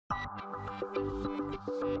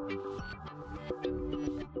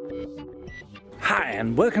Hi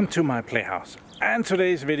and welcome to my playhouse, and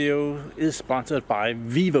today's video is sponsored by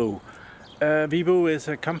VEVOR. VEVOR is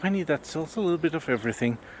a company that sells a little bit of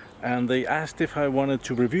everything, and they asked if I wanted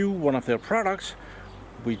to review one of their products,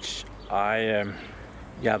 which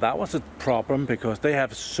that was a problem because they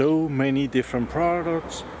have so many different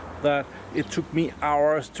products that it took me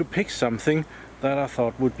hours to pick something that I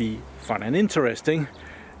thought would be fun and interesting.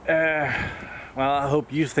 Well, I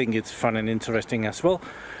hope you think it's fun and interesting as well.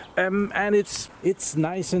 And it's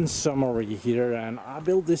nice and summery here, and I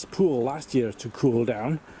built this pool last year to cool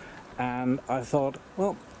down, and I thought,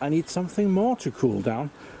 well, I need something more to cool down.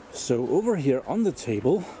 So over here on the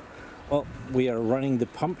table, well, we are running the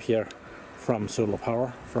pump here from solar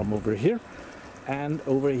power from over here, and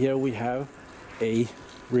over here we have a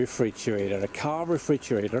refrigerator, a car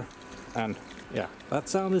refrigerator. And yeah, that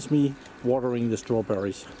sound is me watering the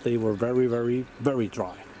strawberries. They were very, very, very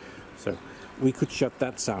dry, so we could shut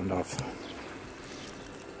that sound off.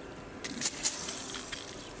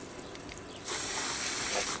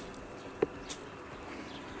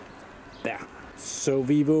 There. So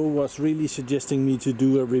VEVOR was really suggesting me to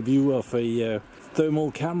do a review of a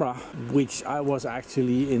thermal camera, which I was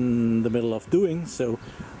actually in the middle of doing, so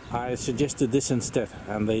I suggested this instead,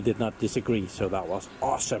 and they did not disagree, so that was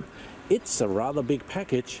awesome. It's a rather big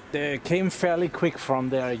package. They came fairly quick from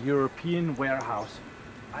their European warehouse.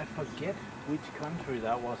 I forget which country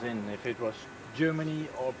that was in, if it was Germany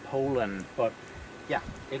or Poland, but yeah,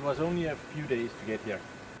 it was only a few days to get here.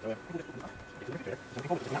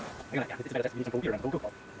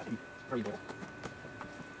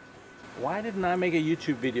 Why didn't I make a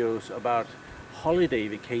YouTube videos about holiday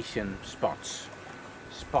vacation spots,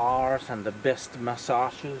 spas and the best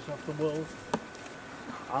massages of the world?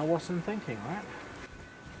 I wasn't thinking,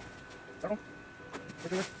 right?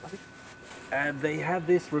 They had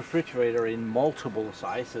this refrigerator in multiple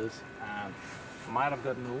sizes, and might have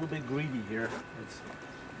gotten a little bit greedy here. It's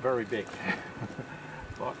very big.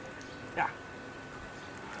 But yeah,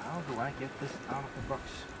 how do I get this out of the box?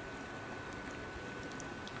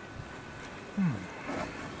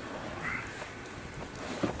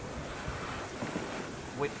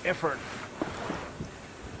 With effort.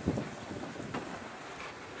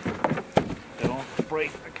 Don't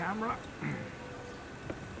break the camera.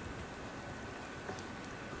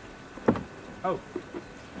 Oh,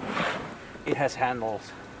 it has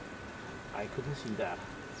handles. I couldn't see that.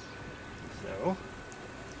 So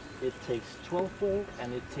it takes 12 volt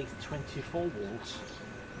and it takes 24 volts,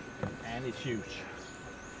 and it's huge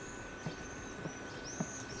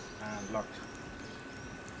and locked.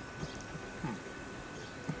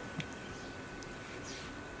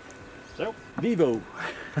 So VEVOR.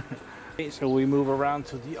 So we move around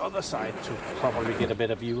to the other side to probably get a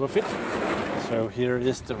better view of it. So here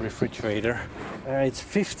is the refrigerator. It's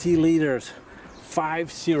 50 liters,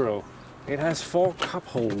 50. It has 4 cup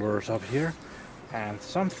holders up here and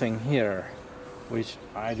something here, which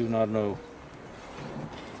I do not know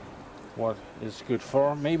what is good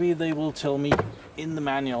for. Maybe they will tell me in the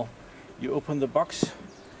manual. You open the box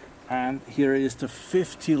and here is the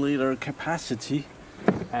 50 liter capacity,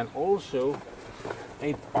 and also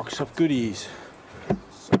a box of goodies.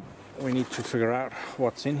 So we need to figure out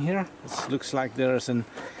what's in here. It looks like there's an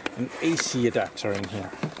AC adapter in here.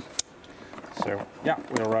 So yeah,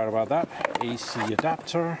 we're right about that. AC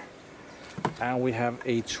adapter, and we have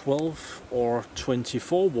a 12 or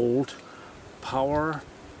 24 volt power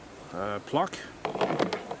plug,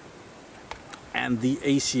 and the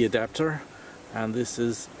AC adapter, and this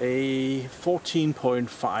is a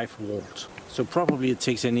 14.5 volt. So probably it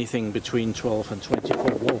takes anything between 12 and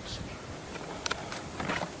 24 volts.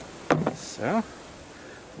 So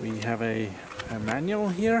we have a manual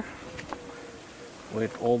here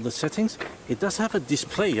with all the settings. It does have a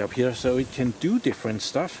display up here, so it can do different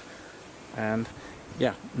stuff. And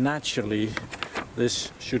yeah, naturally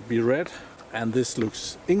this should be red, and this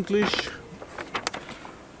looks English,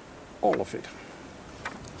 all of it.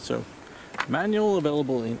 So manual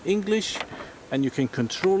available in English, and you can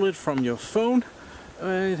control it from your phone.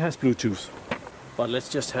 It has Bluetooth. But let's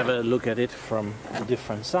just have a look at it from the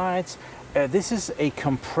different sides. This is a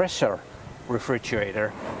compressor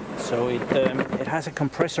refrigerator. So it has a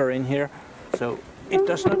compressor in here. So it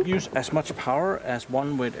does not use as much power as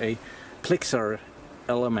one with a Plexer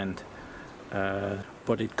element.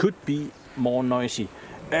 But it could be more noisy.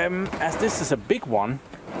 As this is a big one,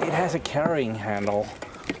 it has a carrying handle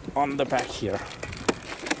on the back here.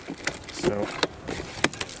 So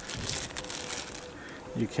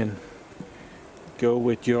you can go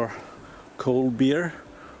with your cold beer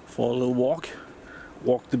for a little walk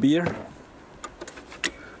the beer,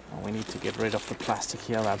 Oh, we need to get rid of the plastic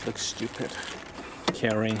here, that looks stupid.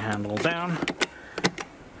 Carrying handle down.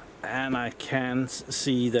 And I can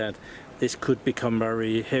see that this could become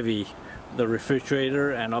very heavy. The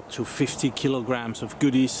refrigerator and up to 50 kilograms of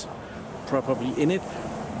goodies probably in it.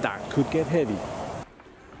 That could get heavy.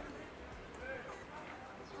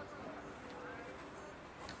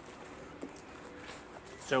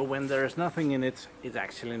 So when there's nothing in it, it's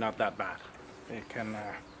actually not that bad. It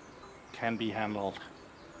can be handled.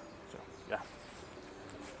 So yeah.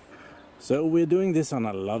 So we're doing this on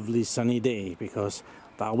a lovely sunny day because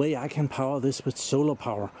that way I can power this with solar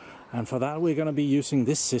power. And for that we're going to be using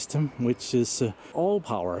this system, which is All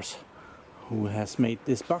Powers, who has made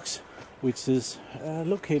this box, which is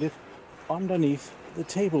located underneath the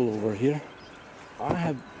table over here.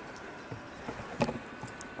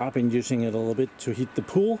 I've been using it a little bit to heat the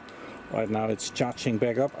pool. Right now it's charging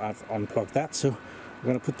back up. I've unplugged that, so we're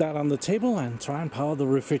going to put that on the table and try and power the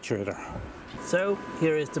refrigerator. So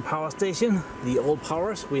here is the power station, the All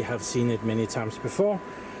Powers. We have seen it many times before.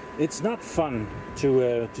 It's not fun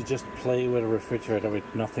to just play with a refrigerator with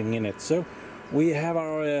nothing in it. So we have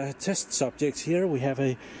our test subjects here. We have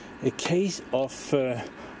a case of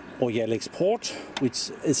Royal Export,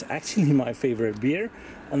 which is actually my favorite beer.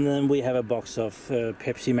 And then we have a box of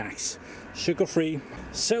Pepsi Max, sugar-free.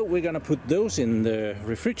 So we're gonna put those in the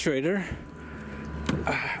refrigerator.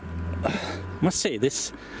 Must say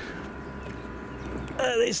this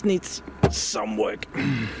needs some work.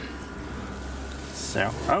 So,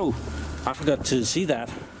 oh, I forgot to see that.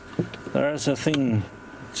 There's a thing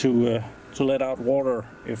to let out water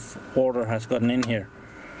if water has gotten in here.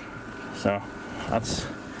 So that's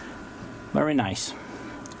very nice.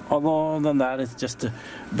 Other than that, it's just a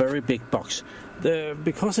very big box.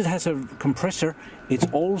 Because it has a compressor, it's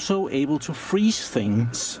also able to freeze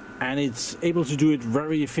things, and it's able to do it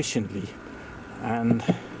very efficiently. And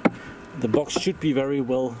the box should be very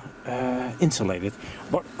well insulated.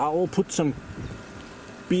 But I will put some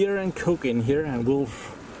beer and Coke in here and we'll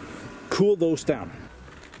cool those down.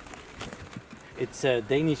 It's a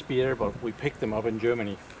Danish beer, but we picked them up in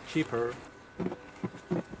Germany. Cheaper.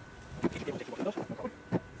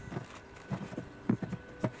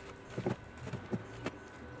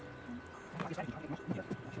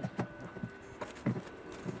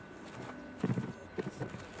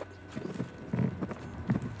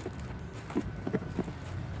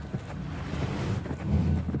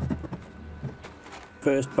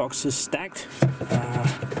 First box is stacked.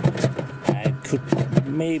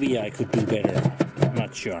 Maybe I could do better. I'm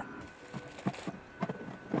not sure.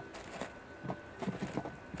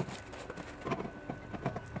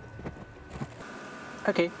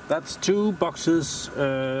 Okay, that's 2 boxes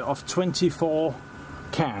of 24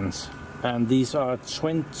 cans, and these are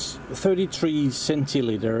 33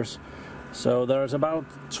 centiliters. So there's about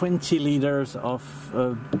 20 liters of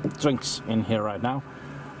drinks in here right now.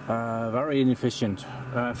 Very inefficient.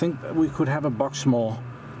 I think we could have a box more.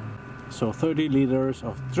 So 30 liters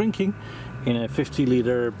of drinking in a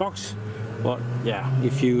 50-liter box. But yeah,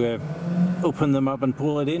 if you open them up and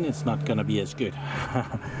pull it in, it's not gonna be as good.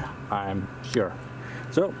 I'm sure.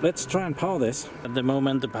 So let's try and power this. At the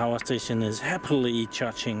moment the power station is happily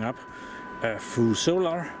charging up through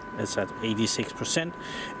solar. It's at 86%.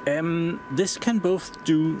 This can both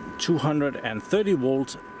do 230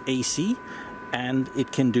 volt AC and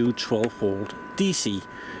it can do 12 volt DC.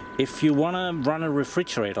 If you want to run a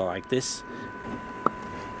refrigerator like this,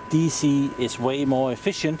 DC is way more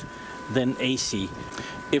efficient than AC.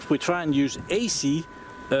 If we try and use AC,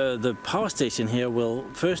 the power station here will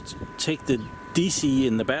first take the DC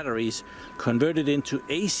in the batteries, convert it into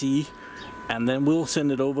AC, and then we'll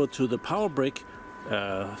send it over to the power brick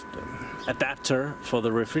adapter for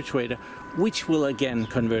the refrigerator, which will again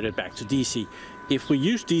convert it back to DC. If we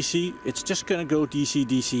use DC, it's just going to go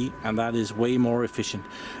DC-DC, and that is way more efficient.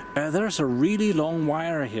 There's a really long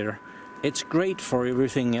wire here. It's great for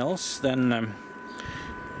everything else. Then,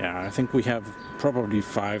 yeah, I think we have probably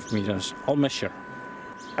 5 meters. I'll measure.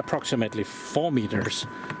 Approximately 4 meters.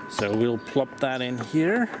 So we'll plop that in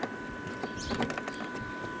here.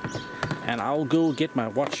 And I'll go get my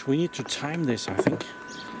watch. We need to time this, I think.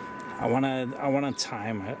 I wanna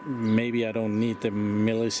time. Maybe I don't need the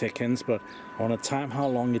milliseconds, but I wanna time how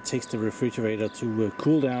long it takes the refrigerator to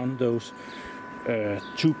cool down those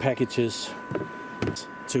 2 packages.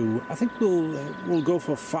 I think we'll go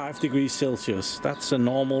for 5 degrees Celsius. That's a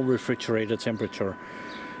normal refrigerator temperature.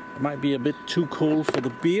 It might be a bit too cold for the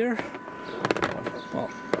beer. Well,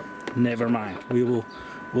 never mind.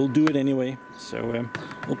 We'll do it anyway. So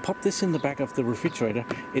we'll pop this in the back of the refrigerator.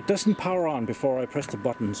 It doesn't power on before I press the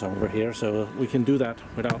buttons over here, so we can do that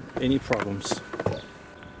without any problems.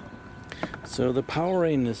 So the power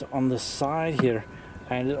in is on the side here,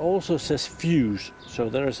 and it also says fuse. So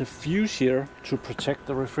there is a fuse here to protect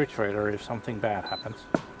the refrigerator if something bad happens.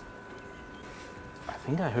 I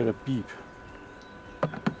think I heard a beep.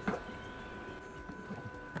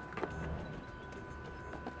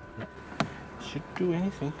 Should do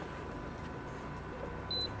anything,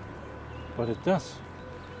 but it does.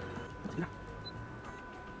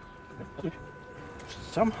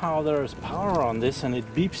 Somehow there is power on this and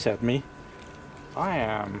it beeps at me. I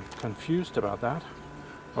am confused about that,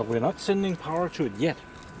 but we're not sending power to it yet.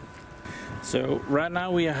 So right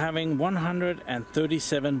now we are having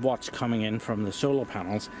 137 watts coming in from the solar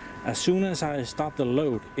panels. As soon as I start the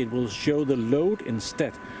load, it will show the load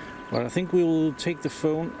instead. But I think we will take the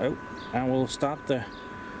phone and we'll start the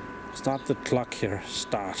clock here.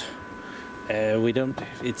 Start. We don't.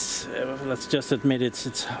 It's let's just admit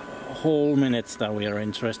it's whole minutes that we are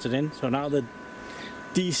interested in. So now the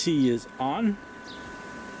DC is on.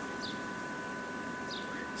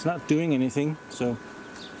 It's not doing anything, so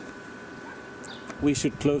we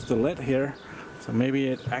should close the LED here. So maybe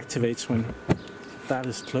it activates when that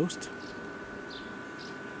is closed.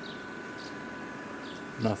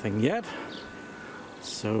 Nothing yet,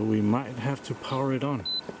 so we might have to power it on.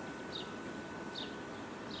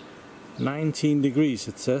 19 degrees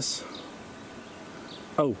it says.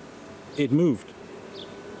 Oh, it moved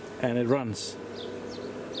and it runs,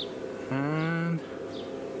 and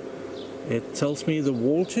it tells me the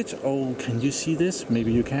voltage. Oh, can you see this?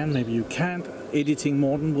 Maybe you can, maybe you can't. Editing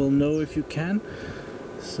Morten will know if you can.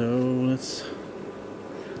 So let's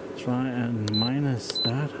try and minus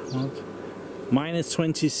that. What? Minus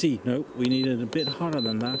 20 C. No, we need it a bit hotter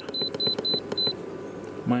than that.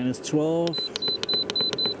 Minus 12.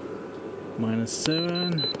 Minus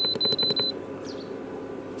 7.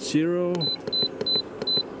 0.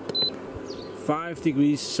 5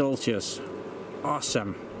 degrees Celsius.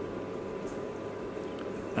 Awesome.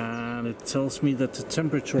 And it tells me that the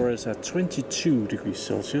temperature is at 22 degrees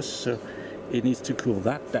Celsius, so it needs to cool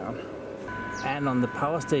that down. And on the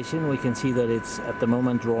power station we can see that it's at the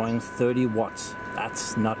moment drawing 30 watts.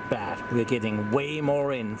 That's not bad. We're getting way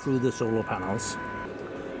more in through the solar panels.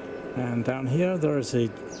 And down here there is a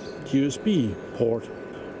USB port.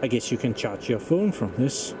 I guess you can charge your phone from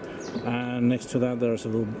this. And next to that there's a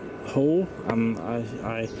little hole.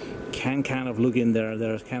 I can kind of look in there.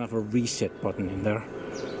 There's kind of a reset button in there.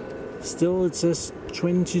 Still it says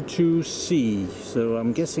 22 C, so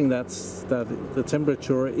I'm guessing that the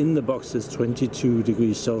temperature in the box is 22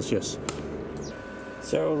 degrees Celsius.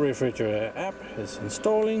 So refrigerator app is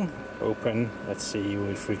installing. Open. Let's see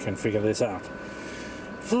if we can figure this out.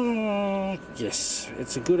 Yes,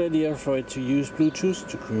 it's a good idea for it to use Bluetooth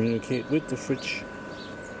to communicate with the fridge.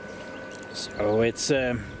 So it's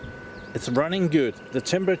running good. The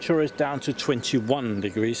temperature is down to 21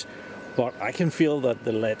 degrees. But I can feel that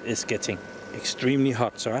the LED is getting extremely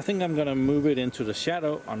hot, so I think I'm gonna move it into the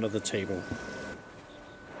shadow under the table.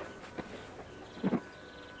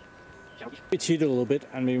 We cheat a little bit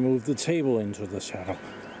and we move the table into the shadow.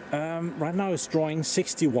 Right now it's drawing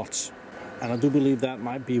 60 watts, and I do believe that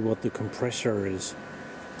might be what the compressor is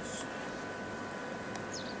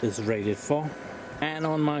rated for. And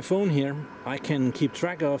on my phone here I can keep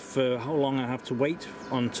track of how long I have to wait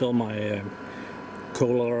until my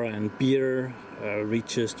cola and beer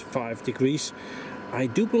reaches 5 degrees. I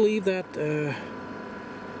do believe that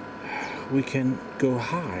we can go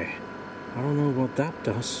high. I don't know what that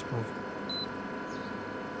does.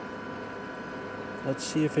 Let's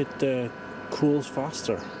see if it cools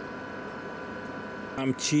faster.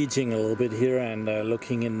 I'm cheating a little bit here and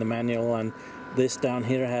looking in the manual, and this down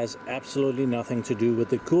here has absolutely nothing to do with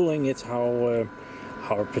the cooling. It's how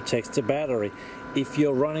it protects the battery. If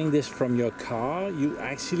you're running this from your car, you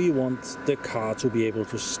actually want the car to be able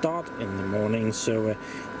to start in the morning. So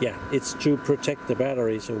yeah, it's to protect the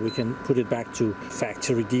battery, so we can put it back to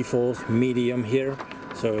factory default medium here.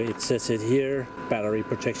 So it says it here, battery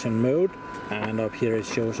protection mode, and up here it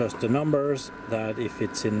shows us the numbers, that if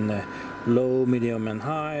it's in low, medium and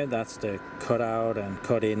high, that's the cut out and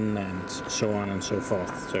cut in and so on and so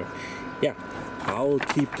forth. So yeah, I'll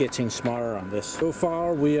keep getting smarter on this. So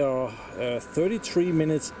far we are 33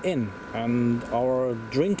 minutes in, and our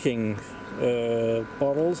drinking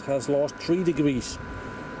bottles has lost 3 degrees.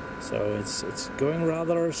 So it's going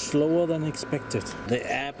rather slower than expected. The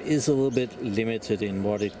app is a little bit limited in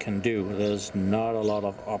what it can do. There's not a lot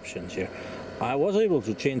of options here. I was able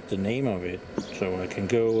to change the name of it, so I can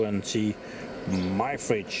go and see my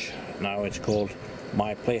fridge. Now it's called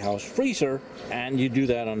my PlayHouse freezer, and you do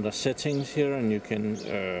that under settings here, and you can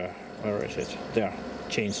where is it? There,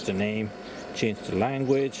 change the name, change the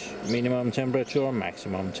language, minimum temperature,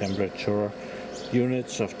 maximum temperature,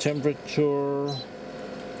 units of temperature,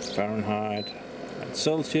 Fahrenheit and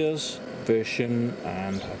Celsius, version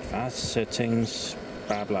and advanced settings,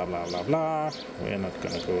 blah blah blah blah blah. We're not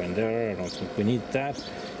gonna go in there, I don't think we need that.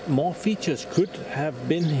 More features could have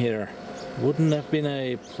been here. Wouldn't have been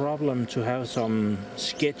a problem to have some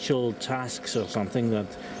scheduled tasks or something that,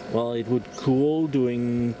 well, it would cool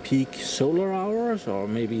during peak solar hours or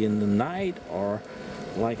maybe in the night, or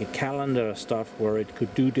like a calendar stuff where it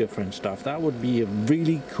could do different stuff. That would be a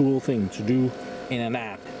really cool thing to do in an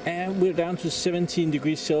app. And we're down to 17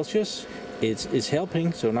 degrees Celsius. It's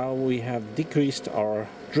helping, so now we have decreased our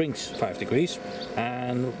drinks 5 degrees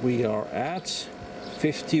and we are at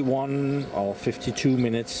 51 or 52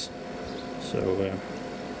 minutes. So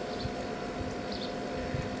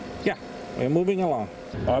yeah, we're moving along.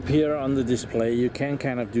 Up here on the display you can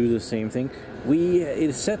kind of do the same thing.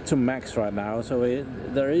 It's set to max right now, so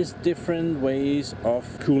there is different ways of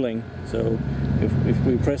cooling. So if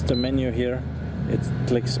we press the menu here, it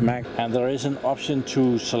clicks max, and there is an option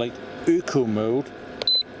to select Eco mode.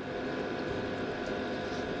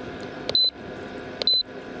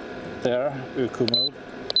 There, Eco mode.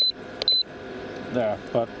 There,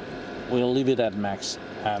 but we'll leave it at max,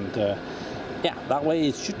 and yeah, that way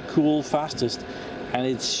it should cool fastest, and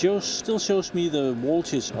it still shows me the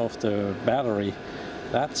voltage of the battery.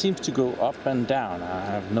 That seems to go up and down. I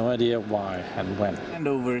have no idea why and when. And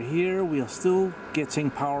over here we are still getting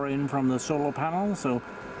power in from the solar panel, so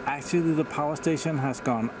actually the power station has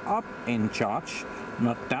gone up in charge,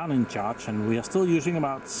 not down in charge, and we are still using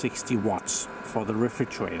about 60 watts for the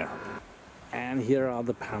refrigerator. And here are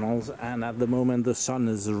the panels, and at the moment the sun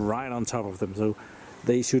is right on top of them, so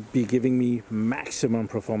they should be giving me maximum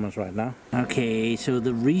performance right now. Okay, so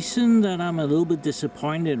the reason that I'm a little bit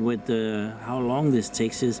disappointed with how long this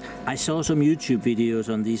takes is I saw some YouTube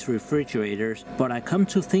videos on these refrigerators, but I come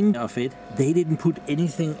to think of it, they didn't put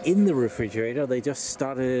anything in the refrigerator, they just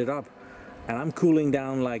started it up. And I'm cooling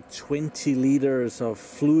down like 20 liters of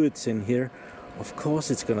fluids in here. Of course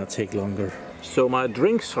it's gonna take longer. So my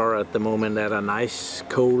drinks are at the moment at a nice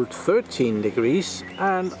cold 13 degrees,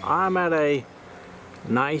 and I'm at a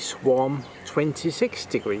nice warm 26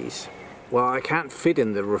 degrees. Well, I can't fit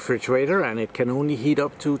in the refrigerator and it can only heat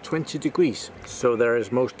up to 20 degrees. So there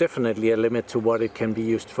is most definitely a limit to what it can be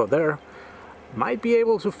used for there. Might be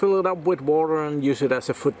able to fill it up with water and use it as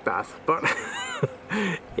a foot bath, but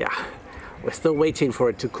yeah, we're still waiting for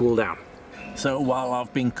it to cool down. So while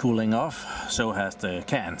I've been cooling off, so has the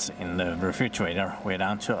cans in the refrigerator. We're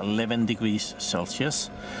down to 11 degrees Celsius,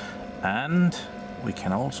 and we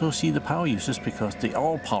can also see the power usage because the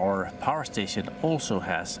all-power power station also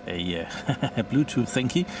has a Bluetooth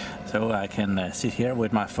thingy, so I can sit here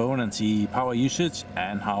with my phone and see power usage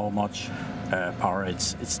and how much power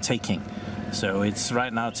it's taking. So it's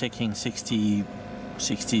right now taking 60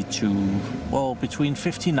 to, well, between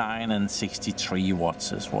 59 and 63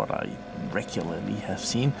 watts is what I regularly have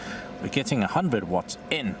seen. We're getting 100 watts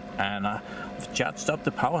in, and I've charged up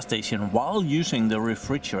the power station while using the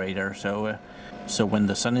refrigerator, so when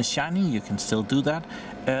the sun is shining you can still do that.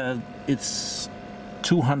 It's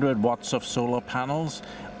 200 watts of solar panels.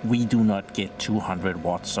 We do not get 200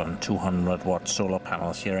 watts on 200 watt solar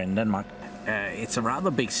panels here in Denmark. It's a rather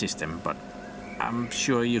big system, but I'm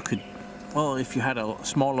sure you could, well, if you had a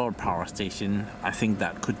smaller power station, I think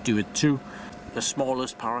that could do it too. The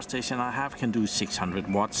smallest power station I have can do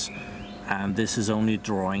 600 watts, and this is only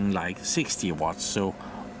drawing like 60 watts, so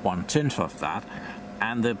 1/10 of that.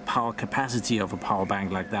 And the power capacity of a power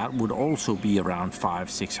bank like that would also be around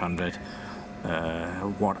 500-600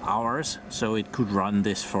 watt hours, so it could run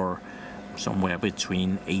this for somewhere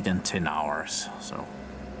between 8 and 10 hours. So,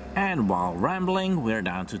 and while rambling, we're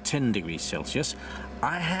down to 10 degrees Celsius.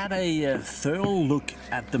 I had a thorough look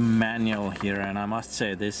at the manual here, and I must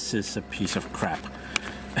say this is a piece of crap.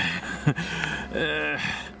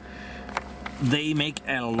 They make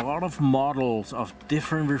a lot of models of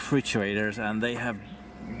different refrigerators, and they have,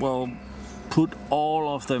 well, put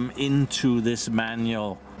all of them into this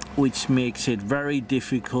manual, which makes it very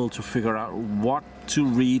difficult to figure out what to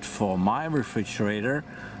read for my refrigerator.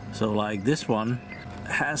 So like this one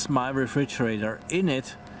has my refrigerator in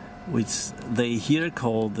it, which they here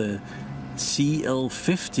call the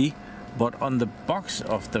CL50, but on the box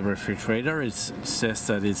of the refrigerator it says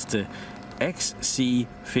that it's the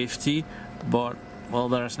XC50, but well,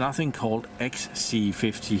 there's nothing called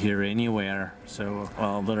XC50 here anywhere. So,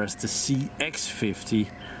 well, there's the CX50.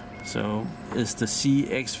 So is the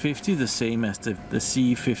CX50 the same as the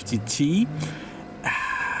C50T?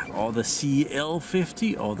 or the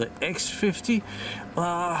CL50 or the X50.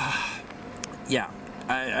 Yeah,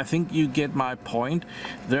 I think you get my point.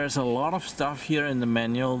 There's a lot of stuff here in the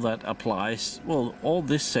manual that applies. Well, all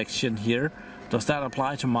this section here, does that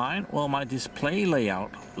apply to mine? Well, my display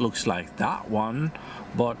layout looks like that one,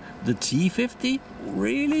 but the T50,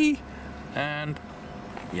 really? And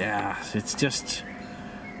yeah, it's just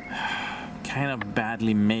kind of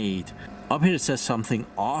badly made. Up here it says something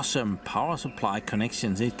awesome, power supply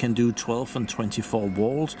connections. It can do 12 and 24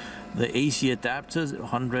 volts. The AC adapters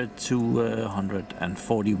 100 to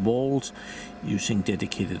 140 volts using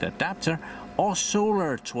dedicated adapter, or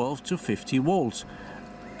solar 12 to 50 volts.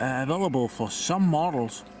 Available for some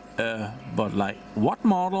models, but like what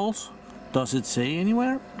models? Does it say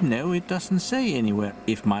anywhere? No, it doesn't say anywhere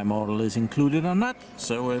if my model is included or not.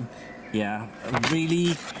 So yeah,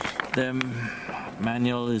 really the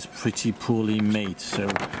manual is pretty poorly made. So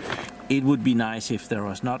it would be nice if there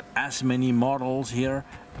was not as many models here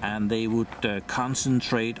and they would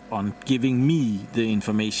concentrate on giving me the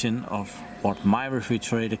information of what my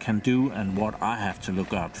refrigerator can do and what I have to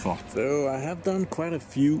look out for. So I have done quite a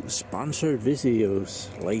few sponsored videos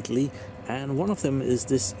lately, and one of them is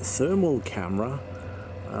this thermal camera.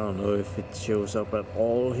 I don't know if it shows up at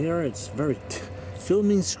all here. It's very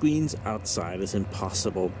filming screens outside is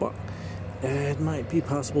impossible, but it might be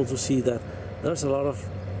possible to see that there's a lot of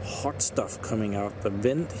hot stuff coming out the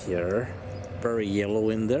vent here. Very yellow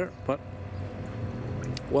in there, but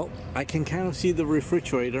well, I can kind of see the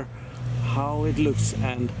refrigerator, how it looks,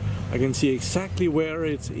 and I can see exactly where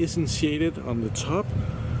it isn't shaded on the top,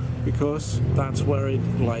 because that's where it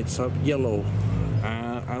lights up yellow.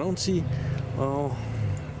 I don't see, well,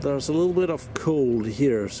 there's a little bit of cold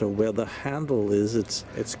here, so where the handle is,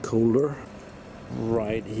 it's colder.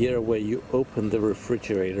 Right here where you open the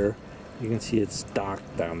refrigerator, you can see it's dark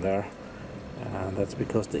down there, and that's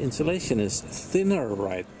because the insulation is thinner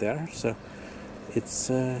right there, so it's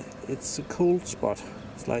a cold spot.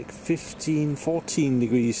 It's like 14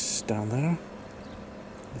 degrees down there,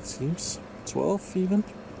 it seems, 12 even,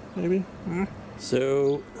 maybe.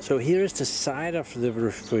 So here is the side of the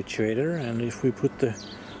refrigerator, and if we put the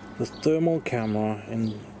thermal camera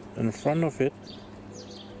in front of it,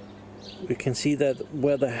 we can see that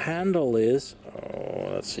where the handle is,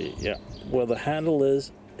 let's see, yeah, where the handle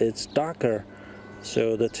is, it's darker,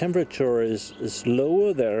 so the temperature is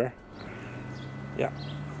lower there. Yeah,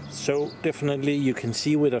 so definitely you can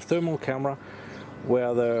see with a thermal camera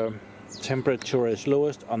where the temperature is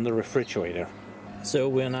lowest on the refrigerator. So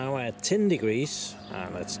we're now at 10 degrees,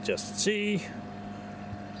 let's just see.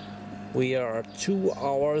 We are 2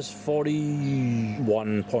 hours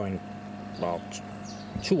 41 point, well,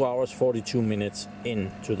 2 hours 42 minutes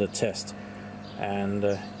into the test,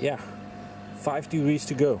 and yeah, 5 degrees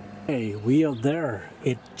to go. Hey, we are there.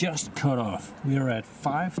 It just cut off. We are at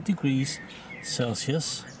 5 degrees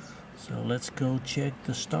Celsius. So let's go check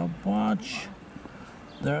the stopwatch.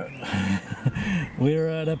 There, we're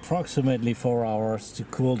at approximately 4 hours to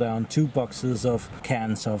cool down 2 boxes of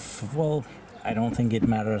cans of, well, I don't think it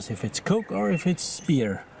matters if it's Coke or if it's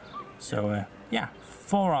beer. So yeah,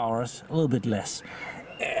 4 hours, a little bit less.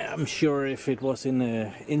 I'm sure if it was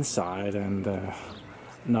inside and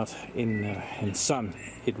not in sun,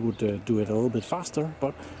 it would do it a little bit faster,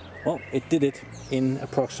 but well, it did it in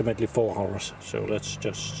approximately 4 hours. So let's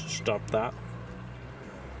just stop that.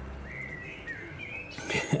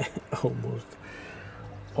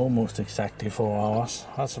 almost exactly 4 hours.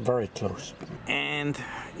 That's very close. And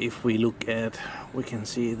if we look at, we can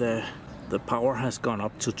see the power has gone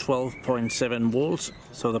up to 12.7 volts.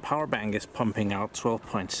 So the power bank is pumping out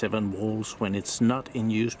 12.7 volts when it's not in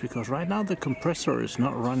use, because right now the compressor is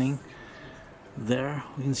not running. There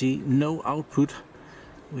we can see no output.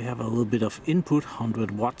 We have a little bit of input,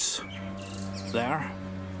 100 watts there.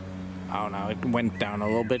 Oh, now it went down a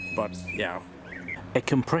little bit, but yeah. A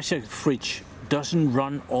compressor fridge doesn't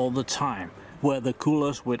run all the time, where the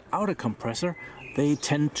coolers without a compressor, they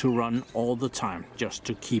tend to run all the time just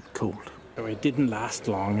to keep cold. So it didn't last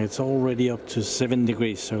long. It's already up to 7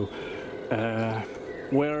 degrees, so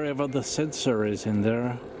wherever the sensor is in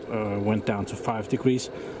there went down to 5 degrees,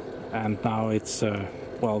 and now it's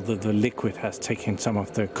well, the liquid has taken some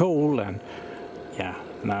of the cold, and yeah,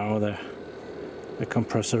 now the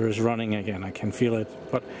compressor is running again. I can feel it,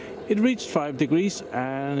 but it reached 5 degrees,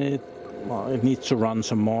 and it needs to run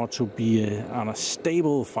some more to be on a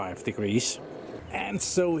stable 5 degrees. And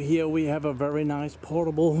so here we have a very nice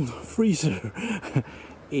portable freezer.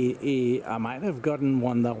 I might have gotten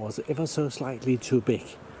one that was ever so slightly too big,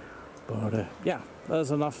 but yeah,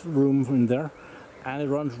 there's enough room in there, and it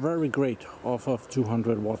runs very great off of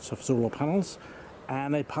 200 watts of solar panels,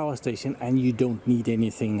 and a power station, and you don't need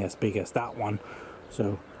anything as big as that one.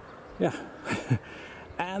 So yeah.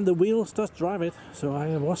 And the wheels does drive it, so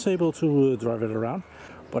I was able to drive it around,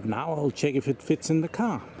 but now I'll check if it fits in the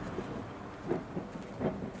car.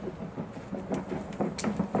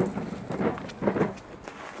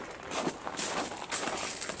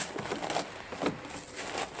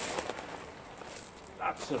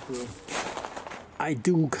 Lots of room. I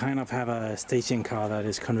do kind of have a station car that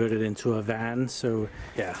is converted into a van, so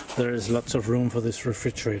yeah, there is lots of room for this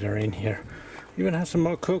refrigerator in here. Even has some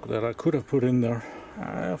more Coke that I could have put in there.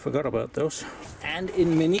 I forgot about those. And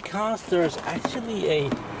in many cars there's actually a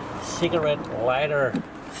cigarette lighter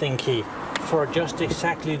thingy for just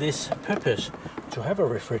exactly this purpose, to have a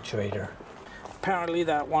refrigerator. Apparently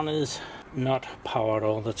that one is not powered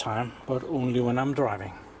all the time, but only when I'm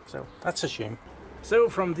driving. So that's a shame. So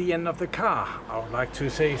from the end of the car, I would like to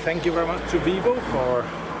say thank you very much to VEVOR for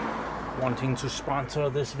wanting to sponsor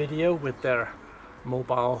this video with their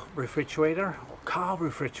mobile refrigerator, or car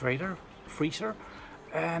refrigerator, freezer.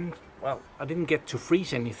 And well, I didn't get to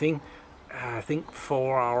freeze anything. I think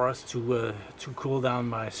 4 hours to cool down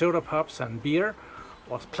my soda pops and beer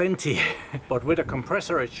was plenty. But with a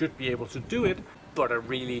compressor it should be able to do it. But I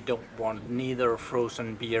really don't want neither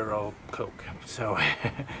frozen beer or Coke. So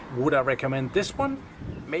would I recommend this one?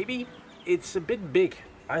 Maybe. It's a bit big.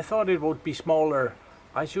 I thought it would be smaller.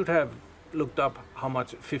 I should have looked up how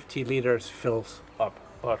much 50 liters fills up.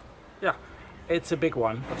 But yeah, it's a big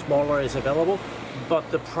one. A smaller is available.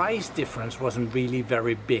 But the price difference wasn't really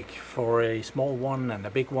very big for a small one and a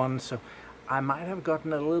big one. So I might have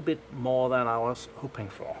gotten a little bit more than I was hoping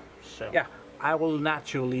for. So yeah. I will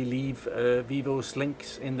naturally leave VEVOR's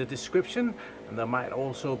links in the description, and there might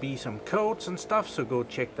also be some codes and stuff, so go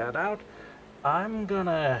check that out. I'm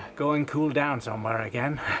gonna go and cool down somewhere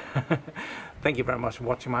again. Thank you very much for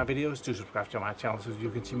watching my videos. Do subscribe to my channel so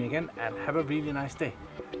you can see me again, and have a really nice day.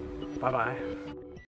 Bye bye.